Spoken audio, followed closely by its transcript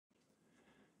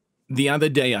The other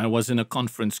day, I was in a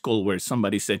conference call where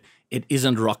somebody said, it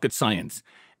isn't rocket science.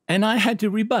 And I had to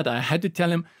rebut. I had to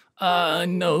tell him,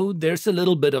 no, there's a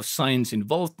little bit of science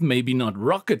involved, maybe not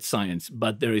rocket science,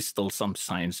 but there is still some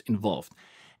science involved.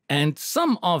 And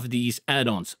some of these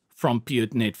add-ons from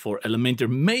Piotnet for Elementor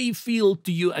may feel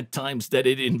to you at times that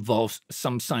it involves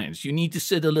some science. You need to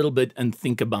sit a little bit and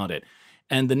think about it.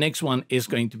 And the next one is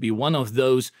going to be one of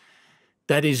those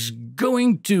that is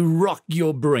going to rock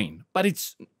your brain. But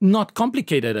it's not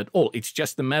complicated at all. It's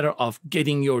just a matter of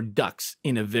getting your ducks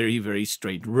in a very, very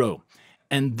straight row.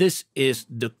 And this is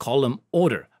the column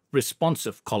order,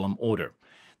 responsive column order.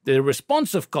 The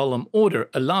responsive column order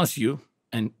allows you,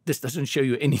 and this doesn't show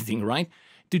you anything, right,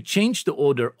 to change the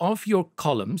order of your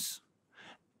columns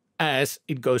as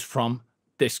it goes from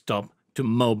desktop to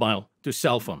mobile to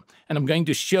cell phone. And I'm going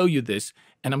to show you this,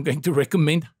 and I'm going to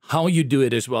recommend how you do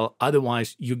it as well.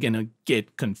 Otherwise, you're going to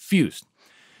get confused.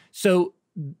 So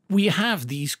we have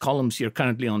these columns here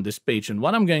currently on this page. And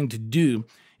what I'm going to do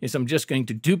is I'm just going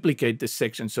to duplicate this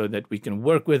section so that we can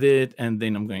work with it. And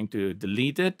then I'm going to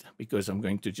delete it because I'm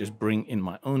going to just bring in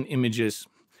my own images.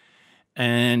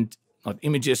 And not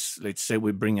images, let's say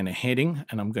we bring in a heading.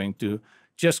 And I'm going to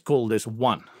just call this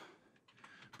 1.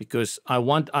 Because I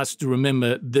want us to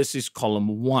remember this is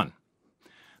column 1.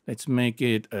 Let's make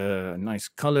it a nice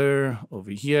color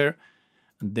over here.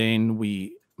 And then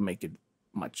we make it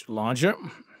much larger.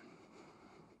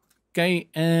 Okay,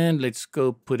 and let's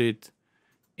go put it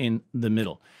in the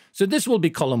middle. So this will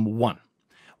be column 1.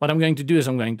 What I'm going to do is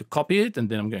I'm going to copy it, and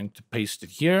then I'm going to paste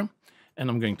it here. And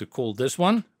I'm going to call this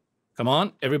one, come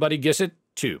on, everybody guess it,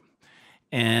 2.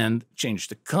 And change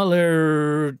the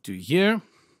color to here.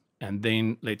 And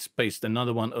then let's paste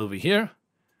another one over here.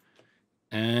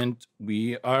 And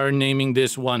we are naming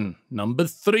this one number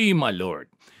 3, my lord.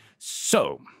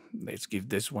 So let's give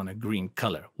this one a green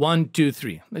color. 1, 2,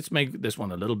 3. Let's make this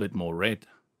one a little bit more red.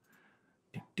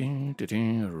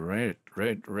 Red,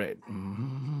 red, red.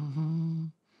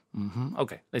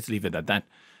 Okay, let's leave it at that.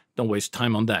 Don't waste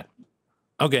time on that.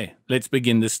 Okay, let's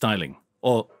begin the styling.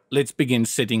 Or let's begin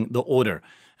setting the order.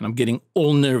 And I'm getting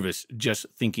all nervous just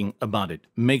thinking about it.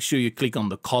 Make sure you click on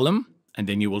the column, and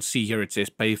then you will see here it says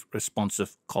PAFE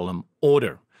responsive column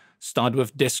order. Start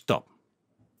with desktop.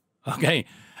 Okay,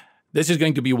 this is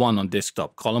going to be 1 on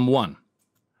desktop, column 1.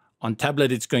 On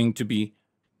tablet, it's going to be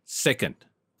 2nd.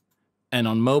 And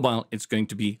on mobile, it's going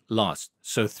to be last,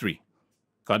 so 3.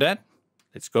 Got that?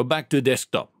 Let's go back to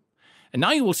desktop. And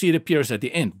now you will see it appears at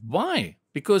the end. Why?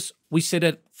 Because we set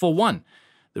it for 1.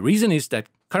 The reason is that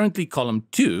currently column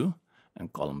 2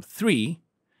 and column 3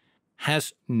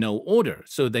 has no order.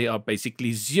 So they are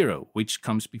basically 0, which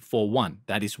comes before 1.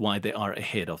 That is why they are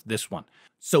ahead of this one.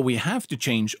 So we have to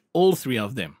change all 3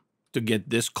 of them to get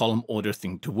this column order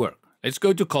thing to work. Let's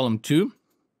go to column 2.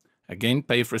 Again,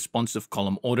 PAFE responsive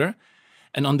column order.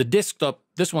 And on the desktop,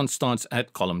 this one starts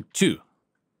at column 2.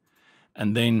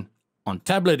 And then on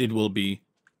tablet, it will be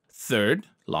 3rd,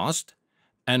 last.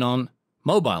 And on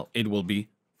mobile, it will be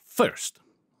 1st.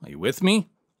 Are you with me?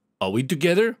 Are we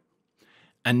together?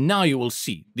 And now you will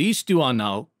see these 2 are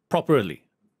now properly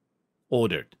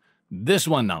ordered. This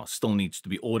one now still needs to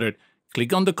be ordered.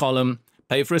 Click on the column,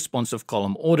 PAFE responsive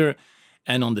column order.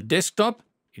 And on the desktop,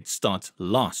 it starts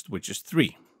last, which is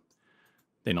 3.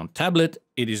 Then on tablet,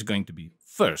 it is going to be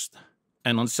 1st.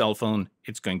 And on cell phone,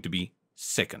 it's going to be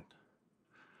 2nd.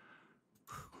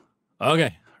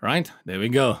 Okay, right? There we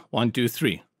go. 1, 2,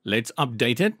 3. Let's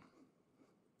update it.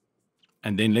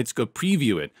 And then let's go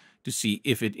preview it to see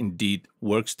if it indeed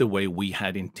works the way we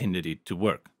had intended it to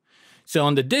work. So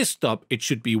on the desktop, it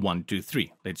should be 1, 2,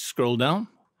 3. Let's scroll down.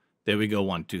 There we go,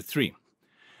 1, 2, 3.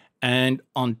 And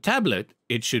on tablet,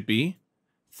 it should be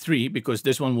 3 because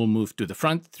this one will move to the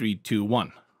front. 3, 2,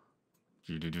 1.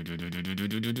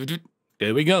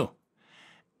 There we go.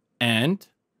 And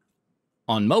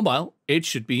on mobile, it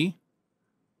should be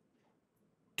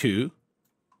 2,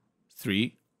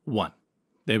 3, 1.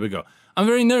 There we go. I'm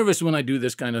very nervous when I do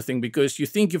this kind of thing because you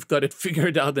think you've got it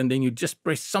figured out and then you just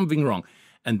press something wrong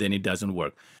and then it doesn't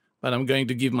work. But I'm going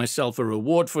to give myself a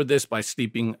reward for this by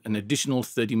sleeping an additional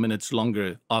 30 minutes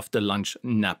longer after lunch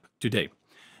nap today.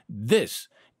 This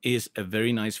is a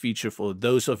very nice feature for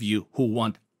those of you who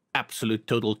want absolute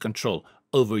total control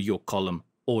over your column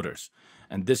orders.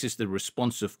 And this is the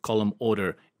responsive column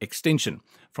order extension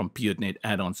from Piotnet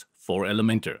Addons for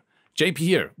Elementor. JP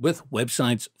here with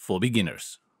Websites for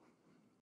Beginners.